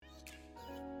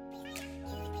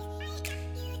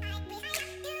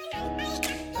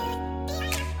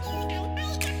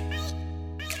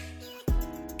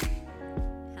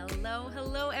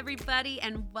everybody,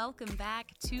 and welcome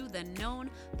back to the Known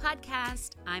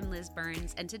Podcast. I'm Liz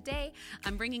Burns, and today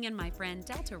I'm bringing in my friend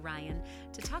Delta Ryan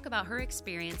to talk about her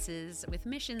experiences with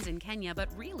missions in Kenya, but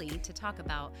really to talk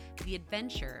about the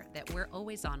adventure that we're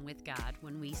always on with God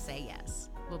when we say yes.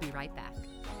 We'll be right back.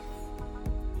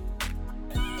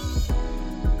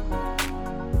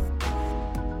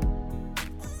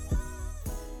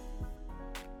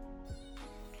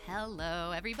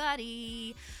 Hello,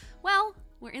 everybody. Well,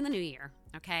 we're in the new year,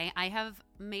 okay? I have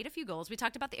made a few goals. We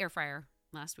talked about the air fryer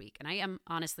last week, and I am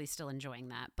honestly still enjoying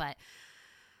that. But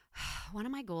one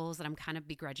of my goals that I'm kind of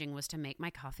begrudging was to make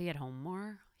my coffee at home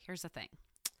more. Here's the thing.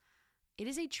 It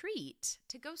is a treat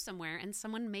to go somewhere and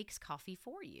someone makes coffee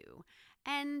for you.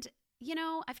 And you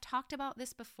know, I've talked about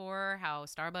this before, how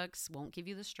Starbucks won't give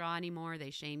you the straw anymore.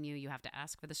 They shame you. You have to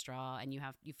ask for the straw, and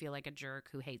you feel like a jerk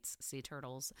who hates sea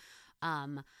turtles.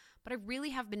 But I really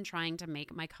have been trying to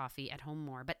make my coffee at home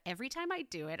more. But every time I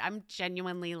do it, I'm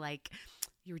genuinely like,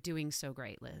 you're doing so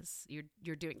great, Liz.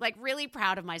 You're doing, like, really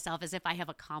proud of myself, as if I have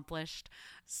accomplished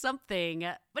something.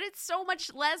 But it's so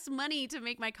much less money to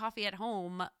make my coffee at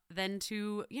home than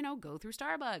to, you know, go through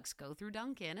Starbucks, go through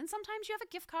Dunkin'. And sometimes you have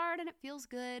a gift card and it feels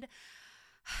good.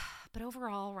 But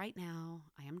overall, right now,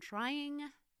 I am trying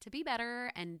to be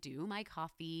better and do my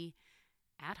coffee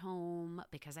at home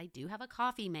because I do have a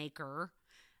coffee maker.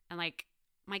 And like,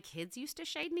 my kids used to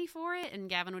shade me for it, and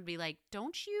Gavin would be like,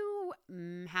 don't you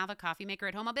have a coffee maker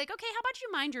at home? I'll be like, okay, how about you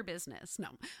mind your business? No.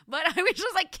 But I was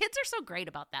just like, kids are so great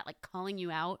about that, like calling you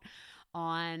out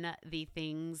on the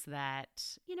things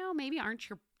that, you know, maybe aren't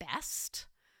your best,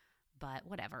 but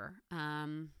whatever.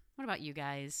 What about you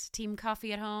guys? Team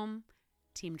coffee at home?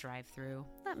 Team drive-through?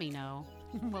 Let me know.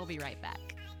 We'll be right back.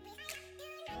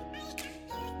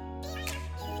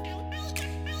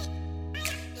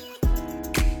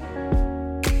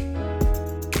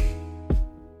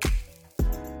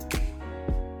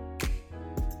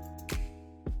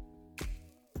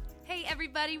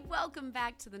 Everybody, welcome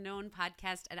back to the Known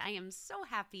Podcast, and I am so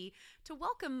happy to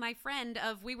welcome my friend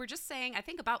of, we were just saying, I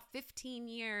think about 15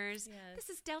 years. Yes. This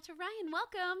is Delta Ryan.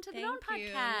 Welcome to the Known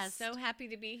Podcast. I'm so happy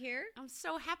to be here. I'm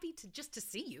so happy to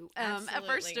see you, Absolutely.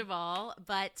 First of all.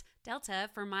 But Delta,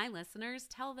 for my listeners,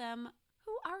 tell them,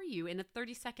 who are you in a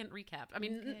 30-second recap? I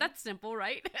mean, okay. That's simple,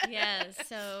 right? Yes.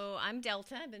 So I'm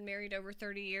Delta. I've been married over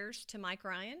 30 years to Mike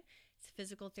Ryan. It's a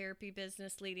physical therapy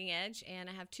business, Leading Edge, and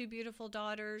I have two beautiful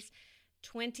daughters,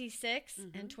 26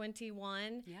 and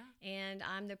 21, and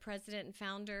I'm the president and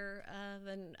founder of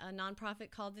a nonprofit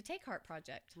called the Take Heart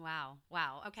Project. Wow.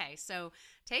 Okay, so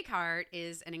Take Heart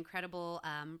is an incredible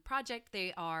project.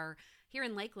 They are here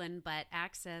in Lakeland, but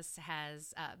Access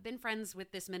has been friends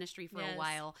with this ministry for a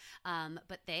while,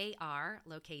 but they are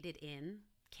located in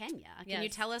Kenya. Can you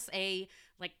tell us a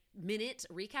minute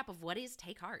recap of what is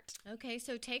Take Heart? Okay,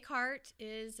 so Take Heart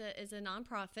is a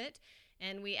nonprofit,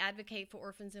 and we advocate for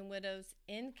orphans and widows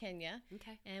in Kenya.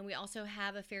 Okay. And we also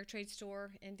have a fair trade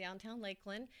store in downtown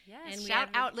Lakeland. Yes. And shout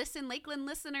out, listen, Lakeland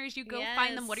listeners, you go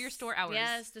find them. What are your store hours?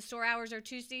 Yes, the store hours are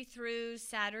Tuesday through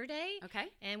Saturday. Okay.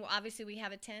 And obviously we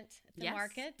have a tent at the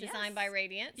market designed by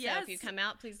Radiant. So if you come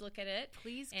out, please look at it.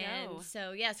 Please go. And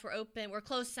so, yes, we're open. We're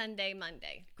closed Sunday,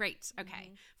 Monday. Great. Okay.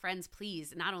 Friends,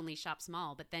 please not only shop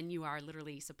small, but then you are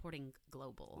literally supporting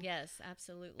global. Yes,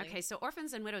 absolutely. Okay, so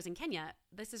orphans and widows in Kenya,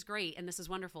 this is great and this is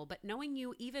wonderful, but knowing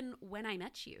you even when I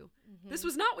met you, this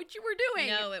was not what you were doing.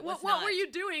 No, it was not. What were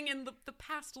you doing in the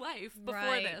past life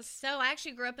before this? So I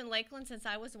actually grew up in Lakeland since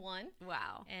I was 1.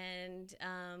 Wow. And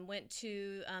went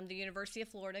to the University of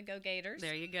Florida, go Gators.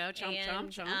 There you go, chomp.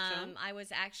 I was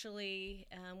actually,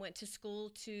 went to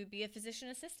school to be a physician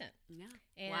assistant. Yeah.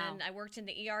 And I worked in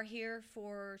the ER here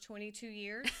for 22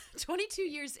 years. 22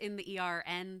 years in the ER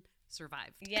and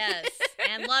survived. Yes,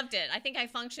 and loved it. I think I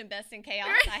function best in chaos.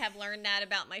 I have learned that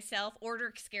about myself.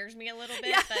 Order scares me a little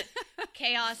bit, but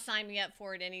chaos, sign me up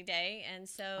for it any day. And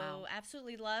so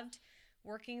absolutely loved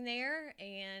working there,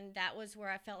 and that was where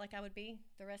I felt like I would be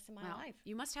the rest of my life.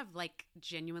 You must have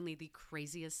genuinely the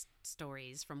craziest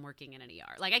stories from working in an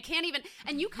ER. I can't even,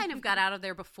 and you kind of got out of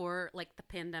there before the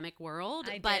pandemic world,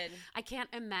 but did. I can't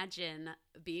imagine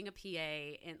being a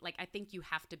PA, and I think you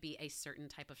have to be a certain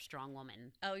type of strong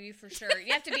woman. Oh, you for sure.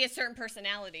 You have to be a certain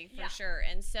personality for sure.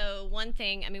 And so one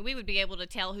thing, we would be able to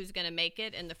tell who's going to make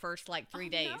it in the first 3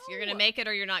 days. No. You're going to make it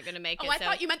or you're not going to make it. I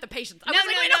thought you meant the patients.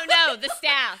 No, the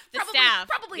staff.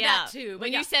 Probably that too.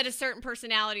 When you said a certain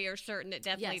personality or certain, it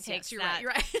definitely takes you're that.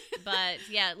 Right. But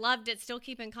loved it. Still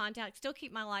keep in contact. Still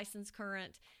keep my license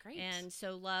current. Great. And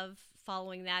so love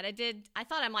following that. I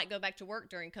thought I might go back to work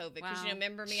during COVID because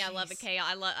remember me. Jeez. I love a chaos.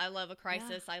 I love a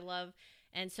crisis. Yeah.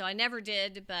 And so I never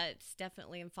did, but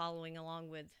definitely am following along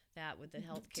with that with the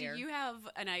healthcare. Do you have,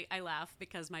 and I laugh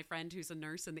because my friend who's a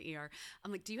nurse in the ER,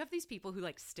 I'm like, do you have these people who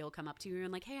like still come up to you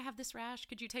and like, hey, I have this rash,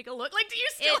 could you take a look? Like, do you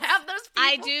still have those people?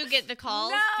 I do get the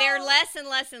calls. No. They're less and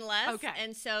less and less. Okay.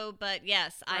 And so, but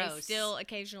yes, Gross. I still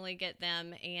occasionally get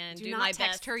them and do not my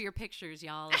text best. her your pictures,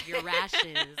 y'all, of your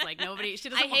rashes. Like nobody, she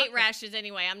doesn't I hate rashes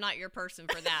anyway. I'm not your person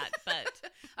for that, but.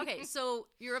 Okay, so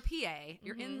you're a PA,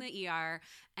 you're in the ER,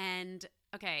 and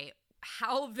okay,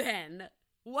 how then,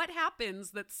 what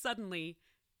happens that suddenly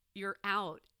you're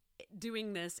out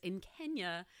doing this in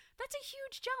Kenya? That's a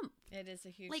huge jump. It is a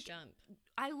huge jump.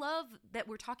 I love that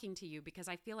we're talking to you because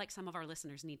I feel like some of our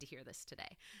listeners need to hear this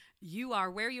today. You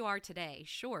are where you are today,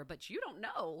 sure, but you don't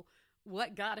know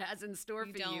what God has in store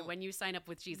for you when you sign up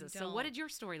with Jesus. So what did your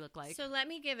story look like? So let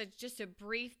me give just a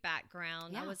brief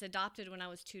background. Yeah. I was adopted when I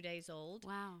was 2 days old.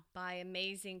 Wow. By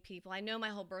amazing people. I know my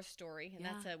whole birth story,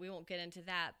 and we won't get into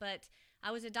that, but I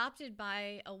was adopted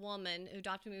by a woman who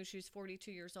adopted me when she was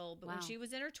 42 years old. But when she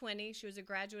was in her 20s, she was a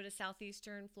graduate of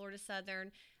Southeastern, Florida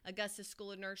Southern, Augusta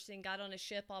School of Nursing, got on a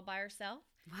ship all by herself.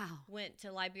 Wow. Went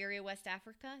to Liberia, West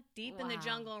Africa, deep in the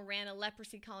jungle, and ran a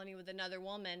leprosy colony with another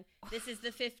woman. This is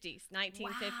the 50s,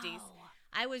 1950s. Wow.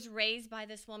 I was raised by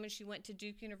this woman. She went to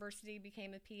Duke University,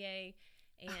 became a PA.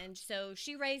 And so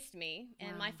she raised me,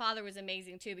 and my father was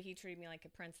amazing too, but he treated me like a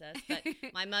princess. But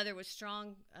my mother was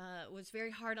strong, was very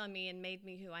hard on me and made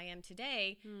me who I am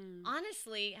today.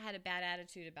 Honestly, I had a bad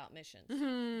attitude about missions.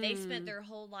 They spent their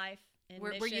whole life in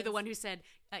missions. Were you the one who said,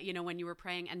 when you were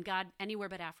praying, and God, anywhere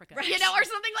but Africa? Right. Or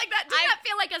something like that? Did that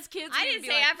feel like as kids? I didn't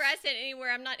say Africa. I said anywhere.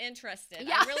 I'm not interested.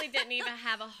 Yeah. I really didn't even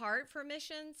have a heart for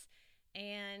missions.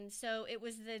 And so it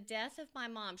was the death of my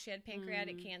mom. She had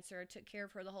pancreatic cancer. I took care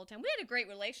of her the whole time. We had a great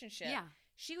relationship. Yeah.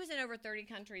 She was in over 30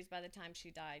 countries by the time she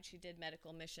died. She did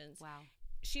medical missions. Wow.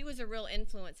 She was a real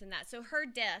influence in that. So her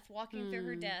death, walking through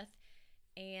her death,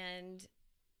 and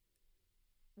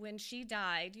when she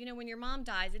died, when your mom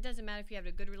dies, it doesn't matter if you have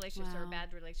a good relationship or a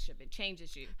bad relationship. It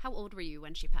changes you. How old were you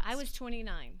when she passed? I was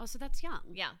 29. Oh, so that's young.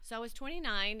 Yeah. So I was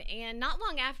 29, and not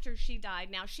long after she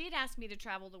died, now she had asked me to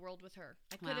travel the world with her.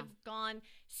 I could have gone,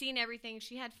 seen everything.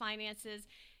 She had finances,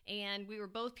 and we were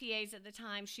both PAs at the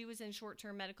time. She was in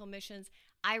short-term medical missions.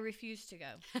 I refused to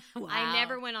go. Wow. I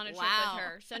never went on a trip with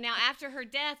her. So now after her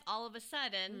death, all of a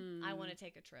sudden, I want to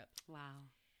take a trip. Wow.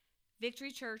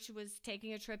 Victory Church was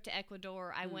taking a trip to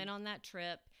Ecuador. I went on that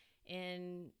trip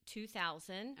in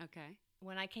 2000. Okay.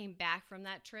 When I came back from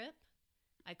that trip,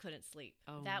 I couldn't sleep.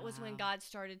 Oh, that was when God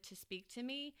started to speak to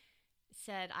me,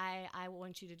 said, I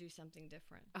want you to do something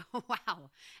different. Oh, wow.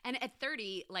 And at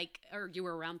 30, or you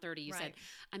were around 30, you said,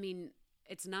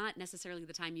 it's not necessarily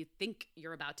the time you think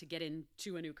you're about to get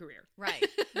into a new career. Right.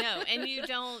 No, and you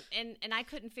don't, and I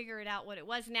couldn't figure it out what it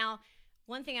was. Now,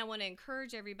 one thing I want to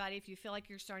encourage everybody, if you feel like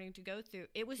you're starting to go through,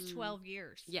 it was 12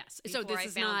 years. Yes. So this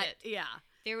is not,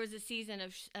 There was a season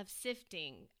of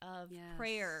sifting, of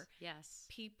prayer. Yes.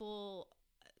 People,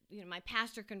 my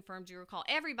pastor confirmed you were called.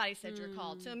 Everybody said you were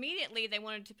called. So immediately they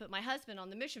wanted to put my husband on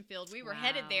the mission field. We were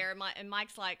headed there, and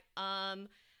Mike's like, I'm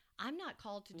not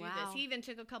called to do this. He even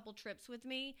took a couple trips with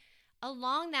me.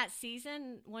 Along that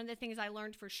season, one of the things I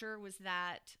learned for sure was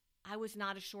that I was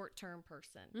not a short-term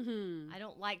person. I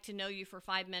don't like to know you for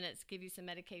 5 minutes, give you some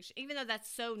medication, even though that's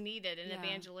so needed and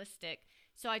evangelistic.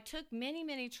 So I took many,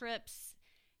 many trips,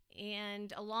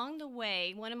 and along the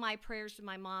way, one of my prayers that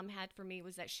my mom had for me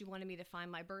was that she wanted me to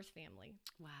find my birth family.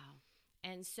 Wow.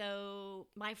 And so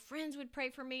my friends would pray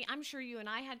for me. I'm sure you and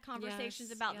I had conversations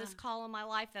about this call in my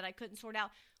life that I couldn't sort out.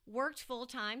 Worked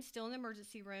full-time, still in the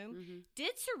emergency room.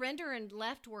 Did surrender and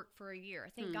left work for a year.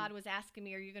 I think God was asking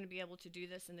me, are you going to be able to do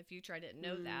this in the future? I didn't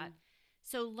know that.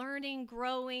 So learning,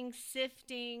 growing,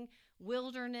 sifting,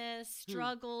 wilderness,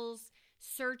 struggles,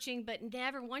 searching, but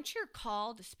never, once you're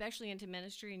called, especially into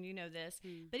ministry, and you know this,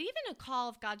 but even a call,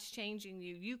 if God's changing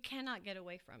you, you cannot get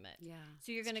away from it. Yeah.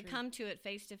 So you're going to come to it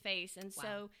face to face. And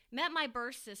so met my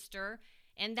birth sister.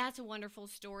 And that's a wonderful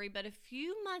story. But a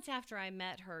few months after I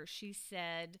met her, she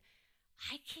said,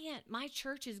 my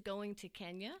church is going to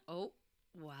Kenya. Oh,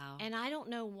 wow. And I don't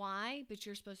know why, but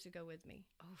you're supposed to go with me.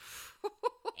 Oh.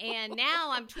 And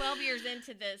now I'm 12 years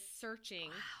into this searching.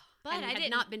 Wow. But I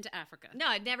had not been to Africa. No,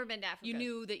 I'd never been to Africa. You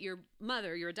knew that your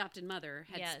adopted mother,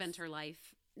 had spent her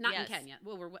life not in Kenya.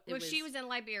 She was in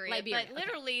Liberia. But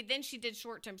literally, then she did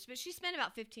short terms. But she spent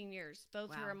about 15 years.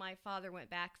 Both her and my father went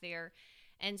back there.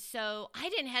 And so I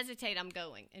didn't hesitate. I'm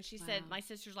going. And she said, my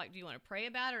sister's like, do you want to pray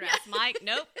about it or Yeah. ask Mike?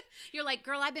 Nope. You're like,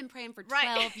 girl, I've been praying for 12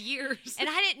 Right. years. And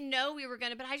I didn't know we were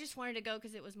going to, but I just wanted to go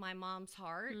because it was my mom's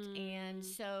heart. And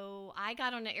so I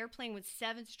got on an airplane with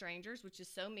 7 strangers, which is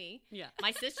so me. Yeah.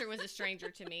 My sister was a stranger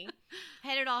to me.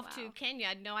 Headed off Wow. to Kenya. I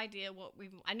had no idea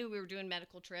I knew we were doing a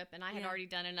medical trip, and I had already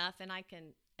done enough, and I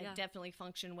can definitely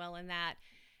function well in that.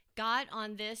 Got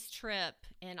on this trip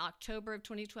in October of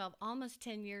 2012, almost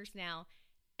 10 years now.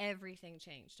 Everything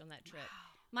changed on that trip.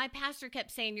 Wow. My pastor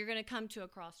kept saying, you're going to come to a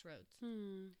crossroads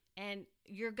and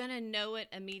you're going to know it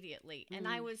immediately. And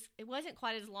it wasn't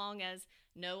quite as long as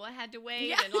Noah had to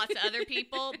wait and lots of other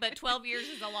people, but 12 years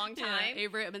is a long time. Yeah,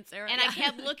 Abraham and Sarah. And I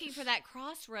kept looking for that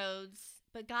crossroads,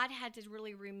 but God had to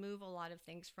really remove a lot of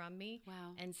things from me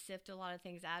and sift a lot of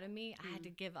things out of me. I had to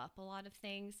give up a lot of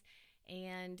things.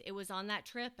 And it was on that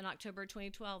trip in October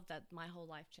 2012 that my whole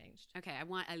life changed. Okay,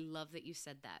 I love that you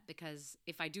said that, because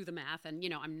if I do the math, and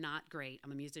I'm not great,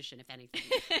 I'm a musician if anything,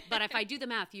 but if I do the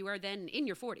math, you are then in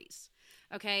your 40s.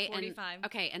 Okay, 45.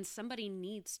 And somebody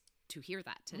needs to hear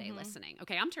that today listening.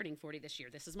 Okay, I'm turning 40 this year.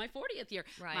 This is my 40th year.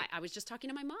 Right. I was just talking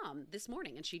to my mom this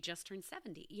morning, and she just turned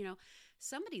 70.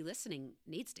 Somebody listening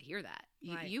needs to hear that.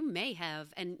 Right. You may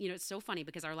have, and it's so funny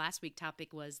because our last week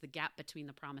topic was the gap between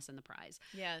the promise and the prize.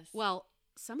 Yes. Well,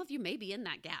 some of you may be in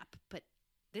that gap, but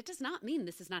that does not mean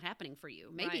this is not happening for you.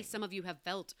 Maybe some of you have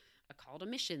felt a call to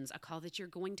missions, a call that you're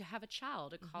going to have a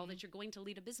child, a call that you're going to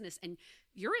lead a business, and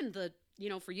you're in the,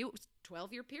 for you, it was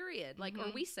 12-year period. Like,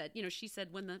 or we said, she said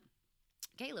when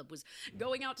Caleb was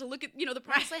going out to look at, the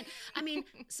promised land. I mean,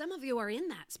 some of you are in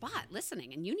that spot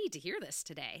listening, and you need to hear this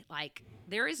today. Like,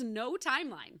 there is no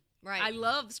timeline. Right. I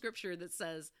love scripture that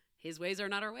says, his ways are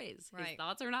not our ways. Right. His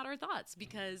thoughts are not our thoughts.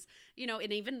 Because,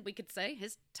 and even we could say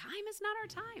his time is not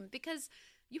our time. Because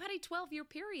you had a 12-year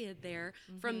period there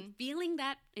from feeling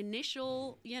that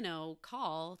initial,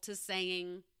 call to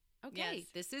saying, okay,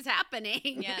 this is happening.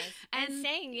 Yes. And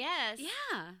saying yes.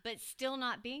 Yeah. But still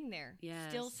not being there. Yes.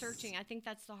 Still searching. I think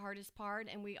that's the hardest part.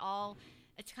 And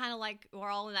it's kind of like we're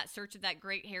all in that search of that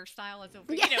great hairstyle. As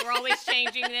we're always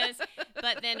changing this.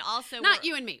 But then also not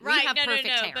you and me. Right. We have perfect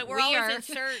hair. But we're always in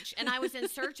search. And I was in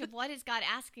search of what is God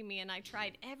asking me. And I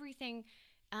tried everything.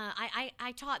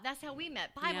 I taught. That's how we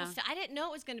met. Bible study. I didn't know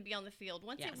it was going to be on the field.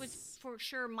 Once it was for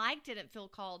sure, Mike didn't feel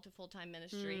called to full-time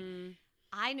ministry.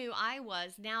 I knew I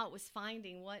was. Now it was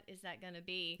finding what is that going to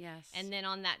be. Yes. And then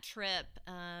on that trip,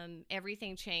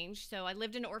 everything changed. So I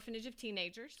lived in an orphanage of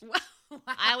teenagers. Wow.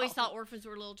 I always thought orphans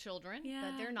were little children,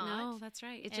 but they're not. No, that's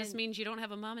right. It just means you don't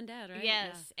have a mom and dad, right?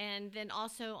 Yes. Yeah. And then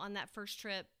also on that first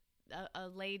trip, a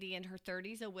lady in her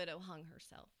 30s, a widow, hung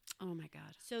herself. Oh, my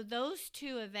God. So those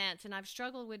 2 events, and I've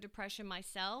struggled with depression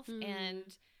myself, and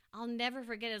I'll never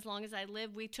forget, as long as I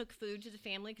live, we took food to the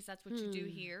family because that's what you do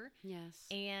here. Yes.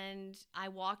 And I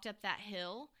walked up that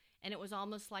hill, and it was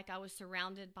almost like I was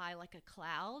surrounded by like a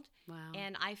cloud. Wow.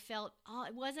 And I felt,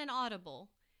 it wasn't audible,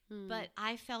 but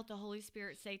I felt the Holy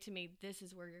Spirit say to me, this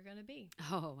is where you're going to be.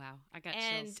 Oh, wow. I got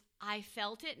and chills. I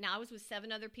felt it. Now I was with 7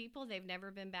 other people. They've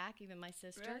never been back, even my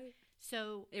sister. Right.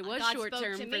 So it was God short spoke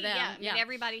term to for me. them. Yeah. I mean,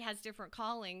 everybody has different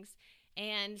callings.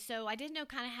 And so I didn't know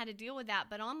kind of how to deal with that.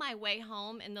 But on my way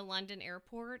home in the London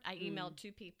airport, I emailed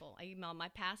 2 people. I emailed my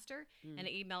pastor and I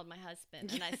emailed my husband.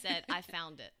 And I said, I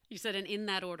found it. You said in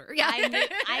that order. Yeah.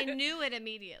 I knew it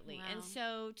immediately. Wow. And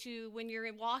so when you're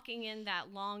walking in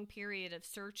that long period of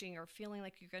searching or feeling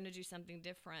like you're going to do something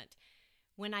different,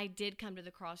 when I did come to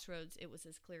the crossroads, it was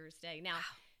as clear as day. Now,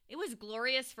 it was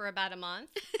glorious for about a month,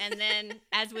 and then,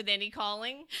 as with any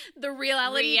calling, the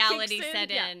reality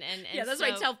set in. Yeah. And that's so,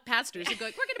 why I tell pastors, who go,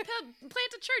 like, we're going to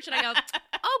plant a church. And I go,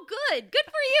 oh, good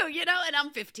for you, And I'm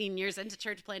 15 years into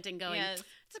church planting going, it's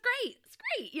great,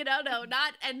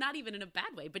 not even in a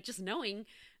bad way, but just knowing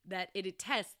that it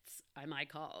attests, am I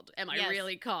called? Am I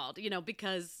really called?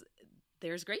 Because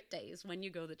there's great days when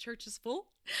you go, the church is full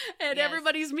and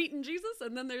everybody's meeting Jesus.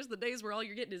 And then there's the days where all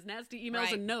you're getting is nasty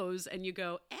emails and no's. And you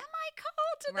go, am I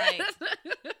called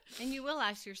to this? And you will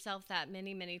ask yourself that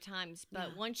many, many times.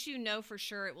 But once you know for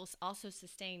sure, it will also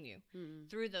sustain you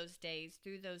through those days,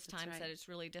 through those times that it's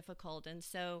really difficult. And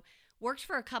so worked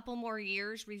for a couple more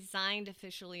years, resigned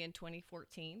officially in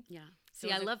 2014. Yeah.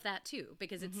 See, I love that too,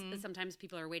 because it's sometimes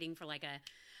people are waiting for like a,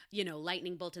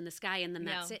 lightning bolt in the sky, and then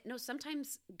that's it. No,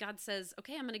 sometimes God says,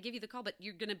 okay, I'm going to give you the call, but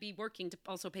you're going to be working to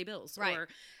also pay bills. Right. Or,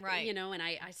 and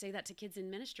I say that to kids in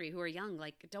ministry who are young,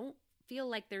 like, don't feel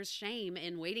like there's shame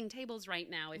in waiting tables right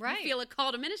now. If Right. you feel a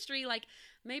call to ministry, like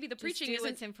maybe the preaching do isn't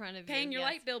what's in front of paying you. your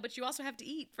Yes. light bill, but you also have to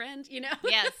eat, friend,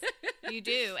 Yes, you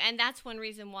do. And that's one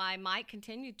reason why Mike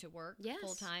continued to work Yes.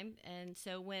 full time. And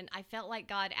so when I felt like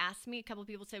God asked me, a couple of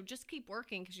people said, just keep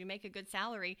working because you make a good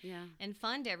salary Yeah. and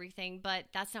fund everything. But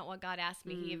that's not what God asked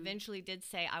me. He eventually did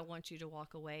say, I want you to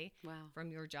walk away Wow.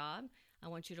 from your job. I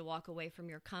want you to walk away from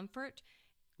your comfort.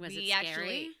 Was We it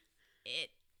scary?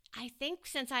 I think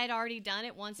since I had already done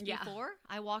it once Yeah. before,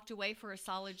 I walked away for a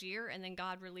solid year and then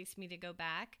God released me to go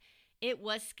back. It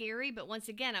was scary, but once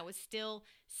again, I was still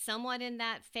somewhat in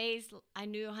that phase. I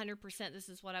knew 100% this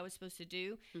is what I was supposed to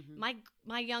do.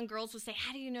 My young girls would say,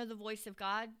 how do you know the voice of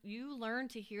God? You learn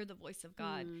to hear the voice of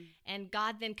God. And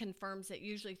God then confirms it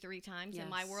usually 3 times. In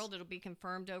my Yes. world, it'll be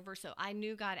confirmed over. So I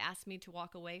knew God asked me to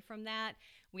walk away from that.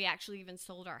 We actually even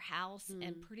sold our house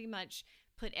and pretty much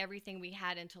put everything we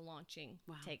had into launching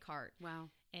Take Heart. Wow.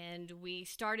 And we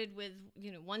started with,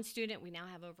 one student. We now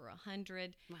have over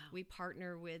 100. Wow. We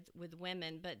partner with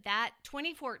women. But that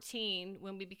 2014,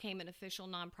 when we became an official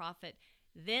nonprofit,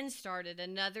 then started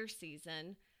another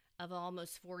season of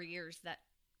almost 4 years that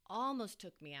almost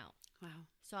took me out. Wow.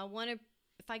 So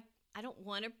I don't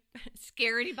want to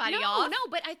scare anybody No, off.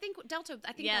 but I think, Delta,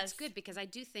 that's Yes. good because I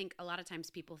do think a lot of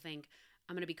times people think,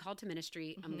 I'm going to be called to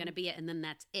ministry, I'm going to be it, and then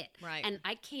that's it. Right. And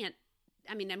I can't,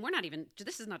 and we're not even,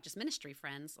 this is not just ministry,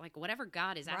 friends. Like whatever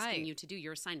God is asking Right. you to do,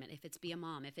 your assignment, if it's be a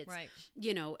mom, if it's, Right.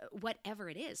 Whatever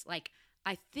it is, like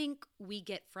I think we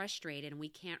get frustrated and we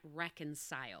can't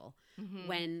reconcile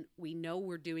when we know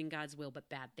we're doing God's will, but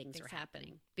bad things are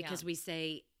happening because we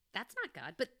say, that's not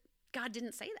God, but God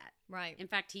didn't say that. Right. In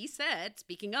fact, he said,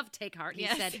 speaking of take heart, he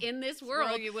Yes. said, in this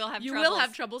world, you will have you troubles. will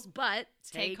have troubles, but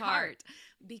take heart. heart.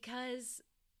 Because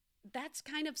that's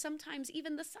kind of sometimes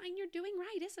even the sign you're doing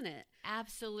right, isn't it?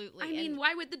 Absolutely. I mean,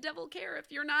 why would the devil care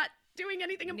if you're not doing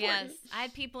anything important? Yes. I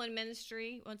had people in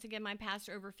ministry, once again, my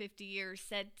pastor over 50 years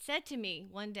said to me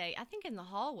one day, I think in the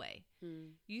hallway,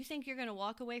 you think you're going to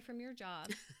walk away from your job,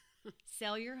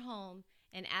 sell your home,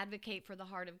 and advocate for the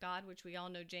heart of God, which we all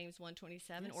know James 1:27,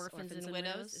 Yes, orphans and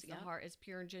widows, is the heart is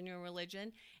pure and genuine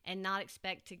religion, and not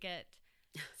expect to get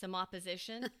some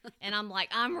opposition. And I'm like,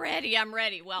 I'm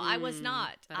ready. Well, I was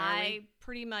not. But are I we?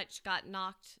 pretty much got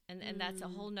knocked, and that's a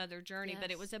whole nother journey.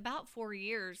 But it Yes. was about 4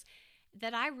 years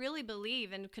that I really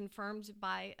believe, and confirmed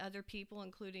by other people,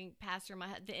 including Pastor,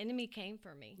 the enemy came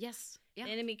for me. Yes. Yeah.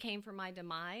 The enemy came for my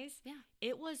demise. Yeah.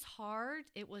 It was hard.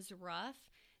 It was rough.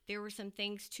 There were some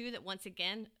things, too, that once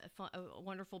again, a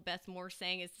wonderful Beth Moore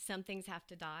saying is some things have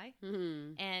to die.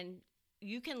 And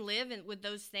you can live with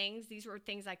those things. These were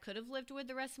things I could have lived with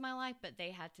the rest of my life, but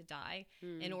they had to die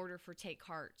in order for Take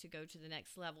Heart to go to the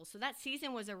next level. So that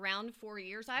season was around 4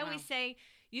 years. I always say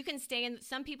you can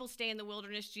some people stay in the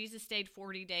wilderness. Jesus stayed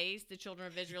 40 days. The children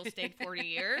of Israel stayed 40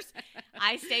 years.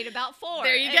 I stayed about 4.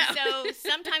 There you go. So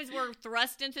sometimes we're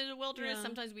thrust into the wilderness. Yeah.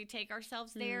 Sometimes we take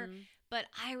ourselves there. But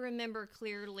I remember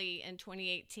clearly in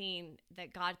 2018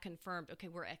 that God confirmed, okay,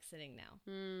 we're exiting now.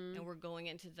 And we're going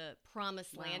into the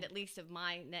promised land, at least of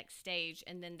my next stage.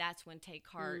 And then that's when Take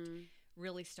Heart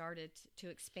really started to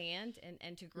expand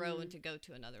and to grow and to go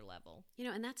to another level.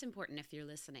 And that's important if you're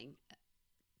listening.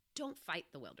 Don't fight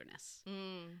the wilderness.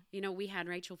 We had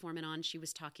Rachel Foreman on. She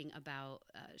was talking about,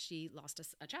 she lost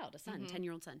a child, a son,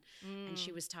 10-year-old son. And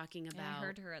she was talking about. Yeah, I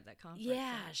heard her at that conference.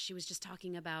 Yeah, she was just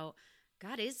talking about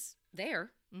God is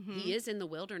there. He is in the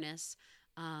wilderness.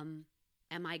 Am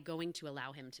I going to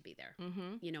allow him to be there?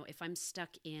 If I'm stuck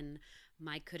in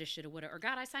my coulda, shoulda, woulda, or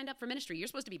God, I signed up for ministry. You're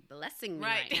supposed to be blessing me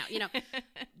right now.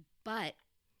 But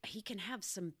he can have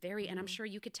some very, and I'm sure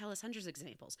you could tell us hundreds of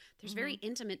examples. There's very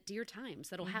intimate, dear times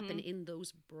that'll happen in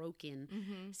those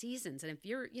broken seasons. And if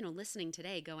you're, listening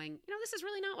today going, this is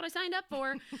really not what I signed up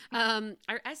for.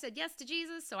 I said yes to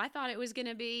Jesus. So I thought it was going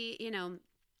to be,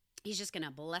 he's just going to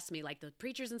bless me like the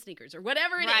preachers and sneakers or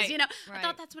whatever it is. I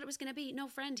thought that's what it was going to be. No,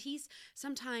 friend, he's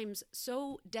sometimes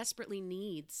so desperately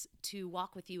needs to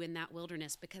walk with you in that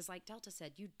wilderness because like Delta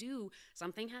said,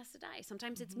 something has to die.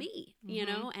 Sometimes it's me,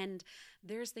 and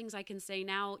there's things I can say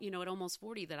now, at almost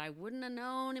 40 that I wouldn't have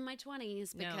known in my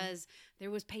 20s because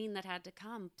there was pain that had to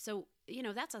come. So,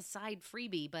 that's a side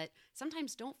freebie, but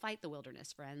sometimes don't fight the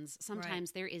wilderness, friends.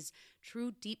 Sometimes there is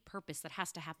true deep purpose that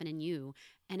has to happen in you.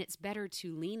 And it's better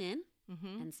to lean in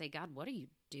and say, God, what are you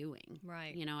doing?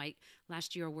 Right.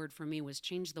 Last year a word for me was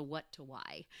change the what to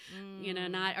why.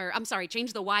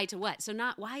 Change the why to what. So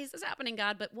not why is this happening,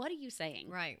 God, but what are you saying?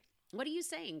 Right. What are you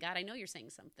saying, God? I know you're saying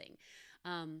something.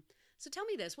 So tell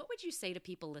me this, what would you say to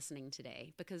people listening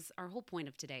today? Because our whole point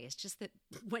of today is just that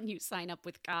when you sign up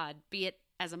with God, be it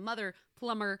as a mother,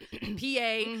 plumber,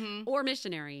 PA, or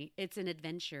missionary, it's an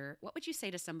adventure. What would you say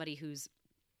to somebody who's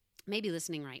maybe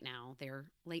listening right now, they're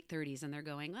late 30s, and they're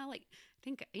going, well, like, I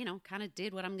think, kind of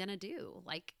did what I'm going to do.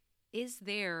 Like, is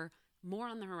there more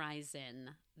on the horizon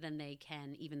than they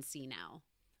can even see now?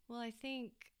 Well, I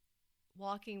think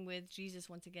walking with Jesus,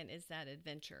 once again, is that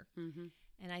adventure.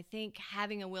 And I think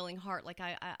having a willing heart, like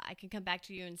I can come back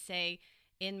to you and say,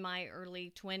 in my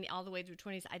early 20s, all the way through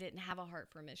 20s, I didn't have a heart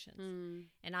for missions.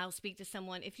 And I'll speak to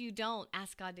someone, if you don't,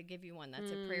 ask God to give you one. That's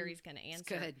a prayer he's going to answer.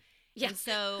 That's good. Yeah. And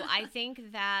so I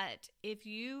think that if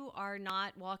you are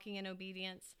not walking in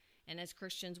obedience, and as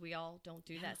Christians, we all don't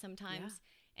do that sometimes,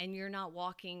 and you're not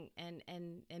walking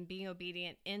and being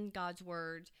obedient in God's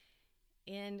word,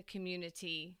 in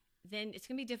community, then it's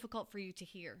going to be difficult for you to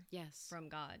hear from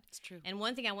God. It's true. And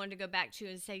one thing I wanted to go back to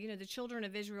is say, the children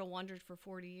of Israel wandered for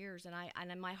 40 years,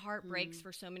 and my heart breaks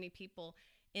for so many people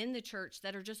in the church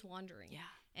that are just wandering. Yeah.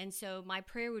 And so my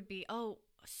prayer would be,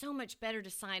 so much better to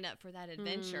sign up for that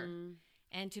adventure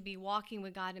and to be walking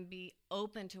with God and be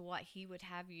open to what he would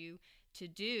have you to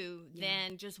do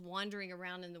than just wandering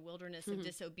around in the wilderness of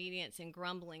disobedience and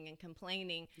grumbling and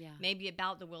complaining, maybe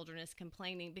about the wilderness,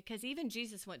 complaining, because even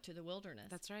Jesus went to the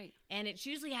wilderness. That's right. And it's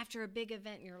usually after a big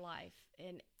event in your life.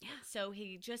 And so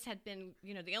he just had been,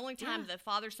 the only time the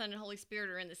Father, Son, and Holy Spirit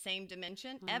are in the same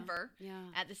dimension ever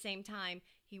at the same time,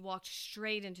 he walked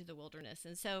straight into the wilderness.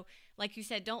 And so, like you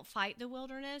said, don't fight the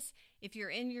wilderness. If you're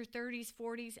in your 30s,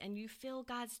 40s, and you feel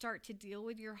God start to deal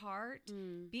with your heart,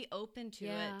 be open to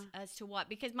it as to what.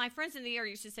 Because my friends in the ER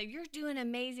used to say, you're doing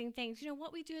amazing things.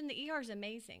 What we do in the ER is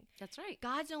amazing. That's right.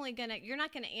 God's only you're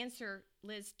not going to answer,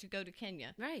 Liz, to go to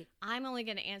Kenya. Right. I'm only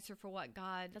going to ansr for what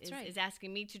God is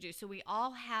asking me to do. So we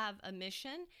all have a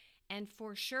mission. And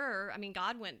for sure,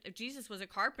 Jesus was a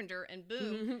carpenter, and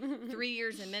boom, 3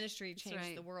 years in ministry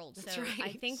changed the world. That's so right.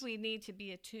 I think we need to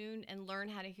be attuned and learn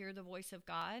how to hear the voice of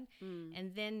God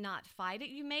and then not fight it.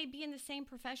 You may be in the same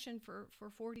profession for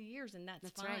 40 years, and that's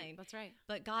fine. Right. That's right.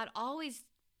 But God always,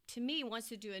 to me, wants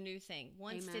to do a new thing,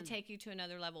 wants to take you to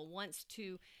another level, wants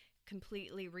to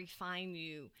completely refine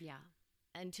you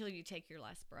until you take your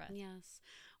last breath. Yes.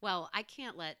 Well, I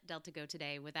can't let Delta go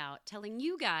today without telling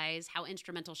you guys how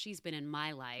instrumental she's been in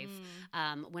my life.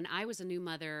 When I was a new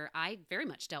mother, I very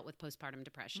much dealt with postpartum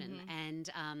depression. And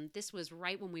this was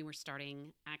right when we were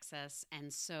starting Access.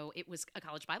 And so it was a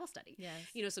college Bible study.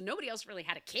 Yes. So nobody else really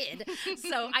had a kid.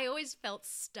 So I always felt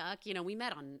stuck. We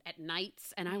met at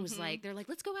nights, and I was like, they're like,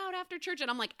 let's go out after church. And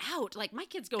I'm like, out? Like, my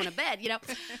kid's going to bed,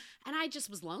 And I just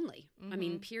was lonely.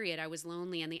 Period. I was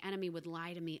lonely, and the enemy would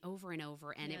lie to me over and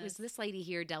over. And it was this lady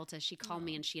here, Delta. She called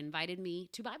me and she invited me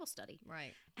to Bible study.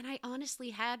 Right. And I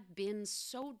honestly had been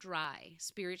so dry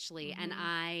spiritually, and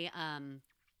I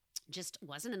just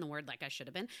wasn't in the Word like I should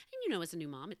have been. And as a new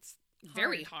mom, it's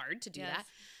very hard to do that.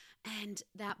 And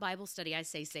that Bible study, I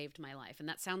say, saved my life. And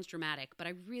that sounds dramatic, but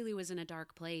I really was in a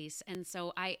dark place. And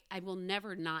so I will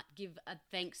never not give a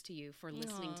thanks to you for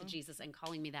listening to Jesus and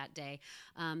calling me that day,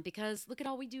 because look at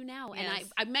all we do now. And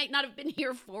I might not have been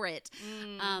here for it.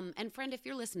 And friend, if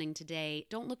you're listening today,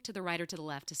 don't look to the right or to the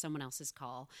left to someone else's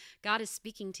call. God is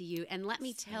speaking to you. And let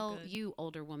me tell you,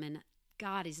 older woman,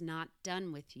 God is not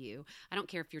done with you. I don't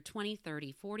care if you're 20,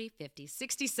 30, 40, 50,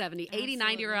 60, 70, 80,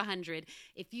 90, or 100.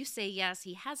 If you say yes,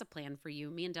 he has a plan for you.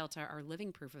 Me and Delta are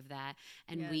living proof of that.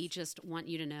 And we just want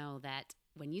you to know that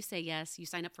when you say yes, you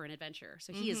sign up for an adventure.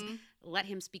 So he is, let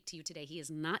him speak to you today. He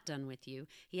is not done with you.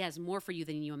 He has more for you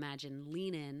than you imagine.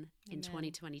 Lean in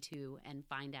 2022 and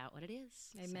find out what it is.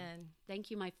 Amen. So,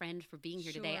 thank you, my friend, for being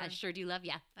here today. I sure do love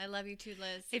you. I love you too,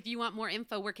 Liz. If you want more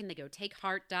info, where can they go?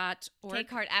 TakeHeart.org.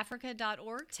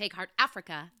 TakeHeartAfrica.org.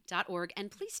 TakeHeartAfrica.org.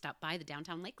 And please stop by the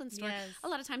downtown Lakeland store. Yes. A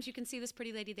lot of times you can see this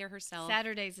pretty lady there herself.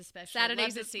 Saturdays especially.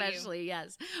 Saturdays especially,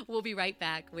 yes. We'll be right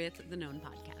back with the Known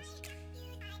Podcast.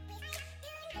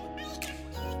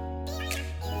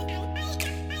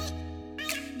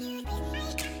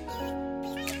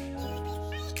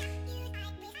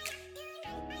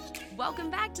 Welcome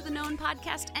back to the Known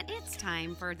Podcast, and it's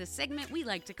time for the segment we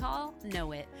like to call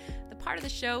Know It, the part of the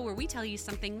show where we tell you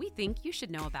something we think you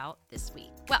should know about this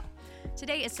week. Well,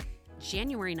 today is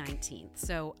January 19th,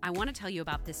 so I want to tell you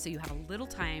about this so you have a little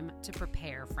time to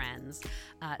prepare, friends.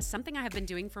 Something I have been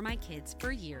doing for my kids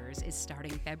for years is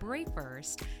starting February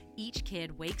 1st, each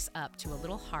kid wakes up to a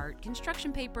little heart,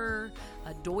 construction paper,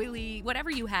 a doily, whatever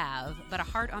you have, but a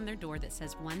heart on their door that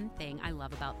says one thing I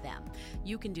love about them.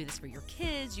 You can do this for your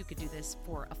kids. You could do this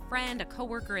for a friend, a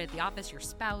coworker at the office, your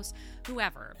spouse,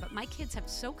 whoever. But my kids have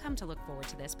so come to look forward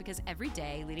to this because every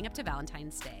day leading up to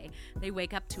Valentine's Day, they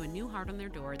wake up to a new heart on their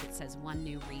door that says one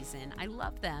new reason. I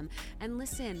love them. And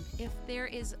listen, if there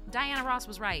is, Diana Ross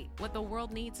was right. What the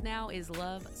world needs now is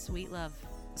love, sweet love.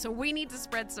 So we need to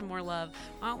spread some more love.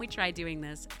 Why don't we try doing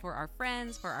this for our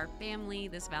friends, for our family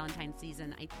this Valentine's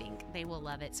season? I think they will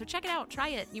love it. So check it out. Try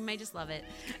it. You may just love it.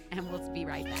 And we'll be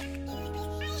right back.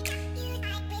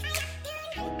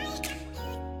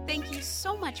 Thank you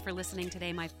so much for listening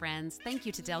today, my friends. Thank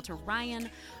you to Delta Ryan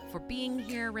for being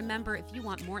here. Remember, if you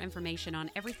want more information on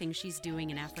everything she's doing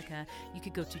in Africa, you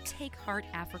could go to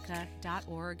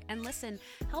takeheartafrica.org and listen.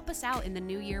 Help us out in the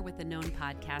new year with the Known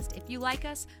podcast. If you like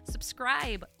us,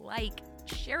 subscribe, like,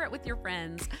 share it with your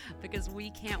friends, because we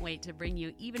can't wait to bring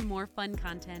you even more fun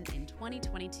content in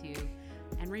 2022.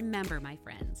 And remember, my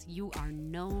friends, you are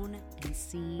known and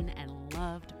seen and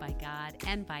loved by God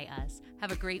and by us.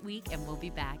 Have a great week, and we'll be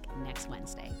back next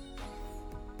Wednesday.